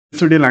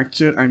This video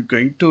lecture I'm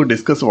going to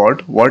discuss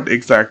about what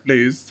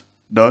exactly is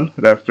null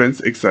reference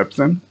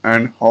exception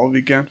and how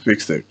we can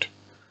fix it.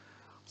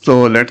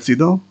 So let's see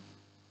the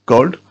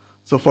code.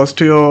 So first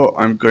here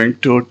I'm going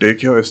to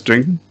take your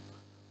string.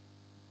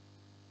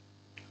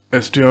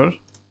 Str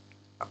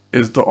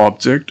is the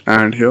object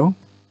and here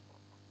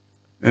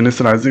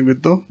initializing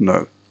with the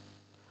null.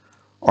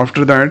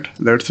 After that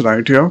let's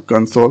write here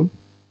console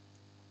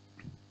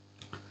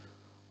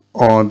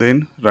or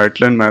then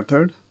writeLine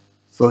method.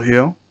 So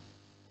here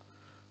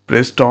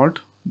press dot,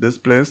 this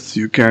place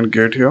you can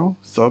get here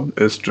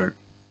substrings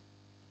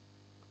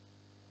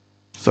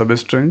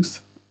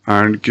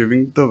and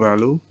giving the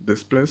value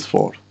this place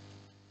 4.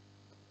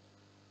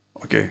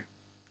 Okay,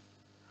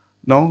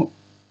 now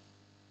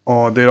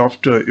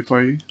thereafter if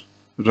I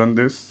run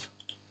this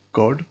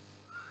code,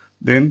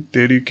 then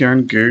there you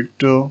can get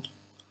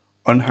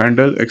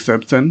unhandled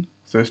exception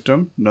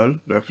system null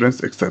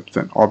reference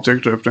exception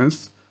object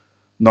reference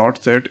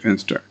not set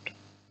instant.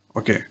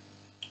 Okay,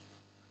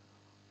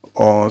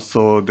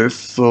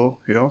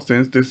 here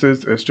since this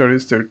is str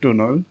is set to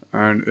null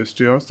and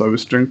str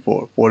substring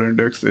 4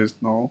 index is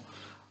now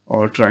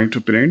trying to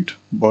print,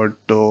 but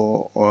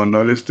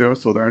null is there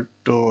so that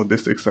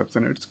this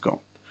exception is come.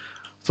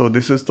 So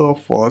this is the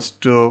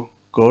first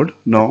code.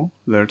 Now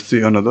let's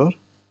see another.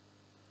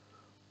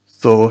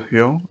 So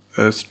here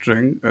a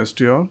string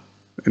str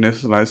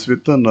initialize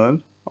with the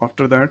null.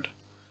 After that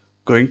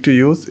going to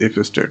use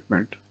if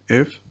statement,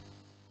 if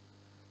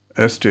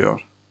str.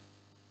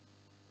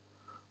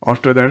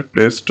 After that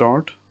press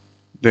dot,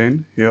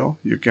 then here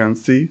you can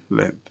see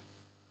length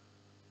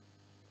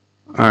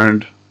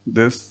and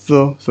this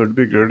should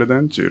be greater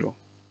than 0.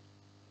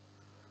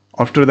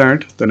 After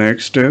that the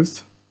next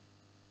is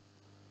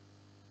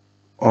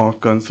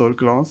console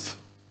class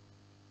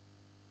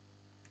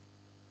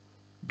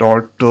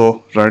dot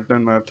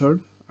writeLine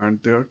method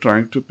and they are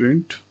trying to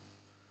print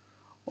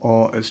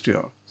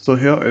str. So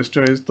here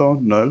str is the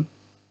null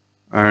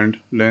and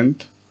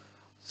length.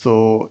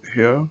 So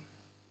here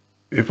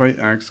if I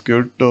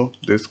execute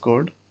this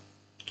code,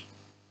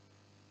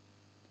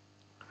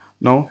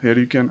 now here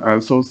you can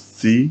also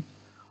see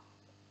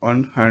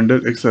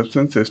unhandled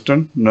exception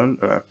system null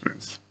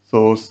reference.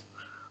 So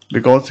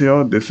because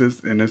here this is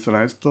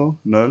initialized the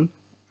null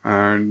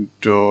and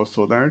so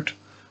that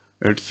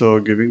it's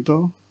giving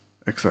the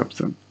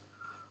exception.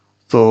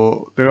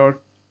 So there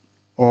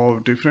are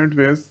different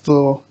ways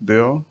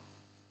there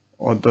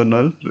or the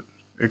null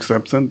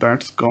exception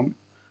that's come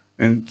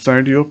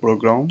inside your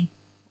program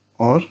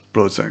or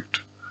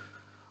project.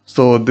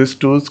 So this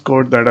tools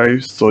code that I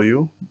show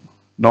you,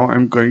 now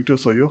I'm going to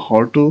show you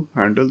how to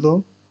handle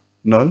the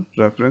null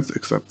reference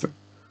exception.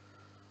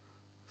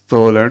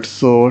 So let's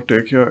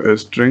take here a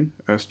string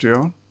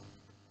str,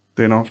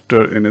 then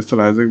after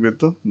initializing with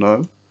the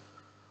null,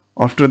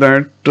 after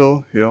that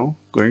here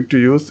going to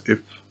use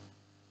if.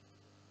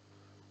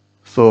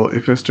 So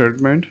if a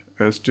statement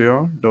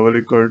str double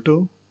equal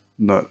to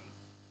null.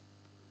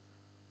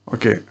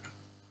 Okay,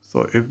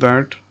 so if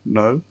that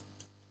null,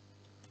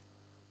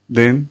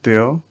 then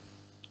there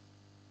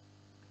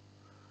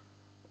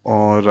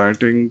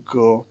writing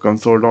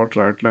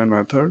console.writeLine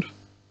method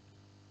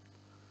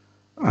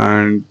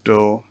and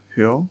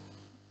here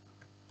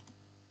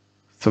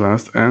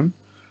 /n,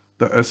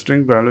 the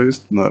string value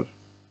is null,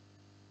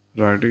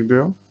 writing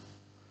there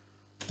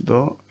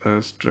the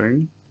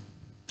string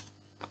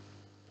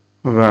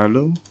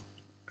value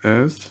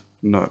is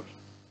null.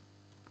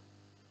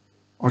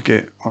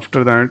 Okay,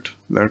 after that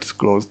let's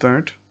close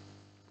that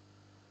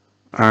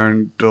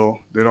and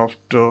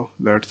thereafter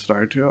let's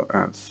write here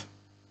as,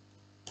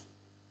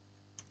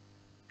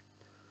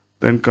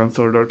 then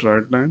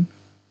console.writeLine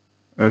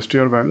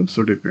str value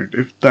should be print.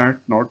 If that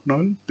not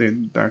null,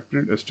 then that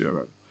print str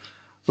value.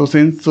 So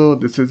since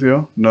this is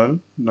here null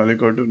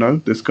equal to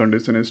null, this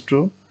condition is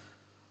true,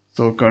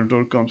 so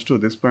control comes to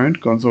this point,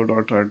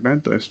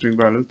 console.writeLine the string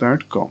value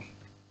that come.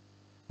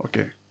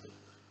 Okay,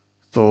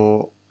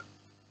 so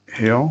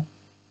here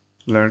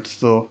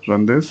let's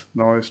run this.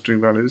 Now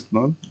string value is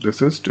null,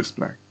 this is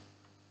display.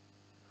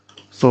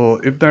 So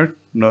if that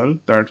null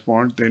that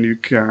font, then you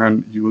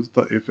can use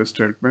the if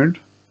statement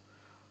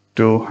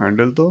to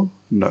handle the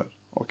null.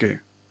 Okay,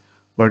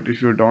 but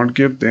if you don't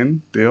give,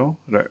 then there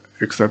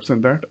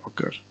exception that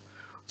occur.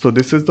 So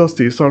this is the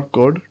C#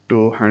 code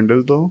to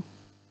handle the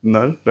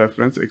null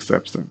reference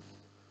exception.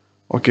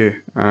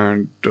 Okay,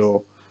 and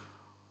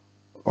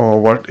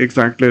what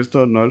exactly is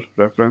the null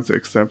reference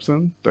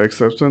exception? The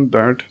exception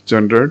that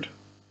generate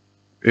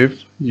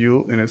if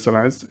you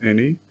initialize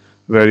any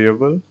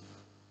variable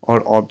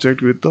or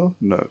object with the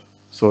null,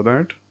 so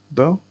that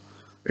the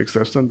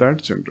exception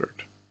that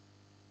generate.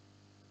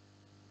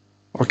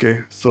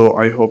 Okay, so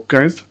I hope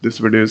guys this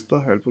video is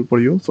helpful for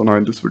you. So now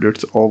in this video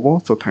it's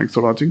over. So thanks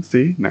for watching.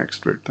 See you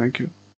next video. Thank you.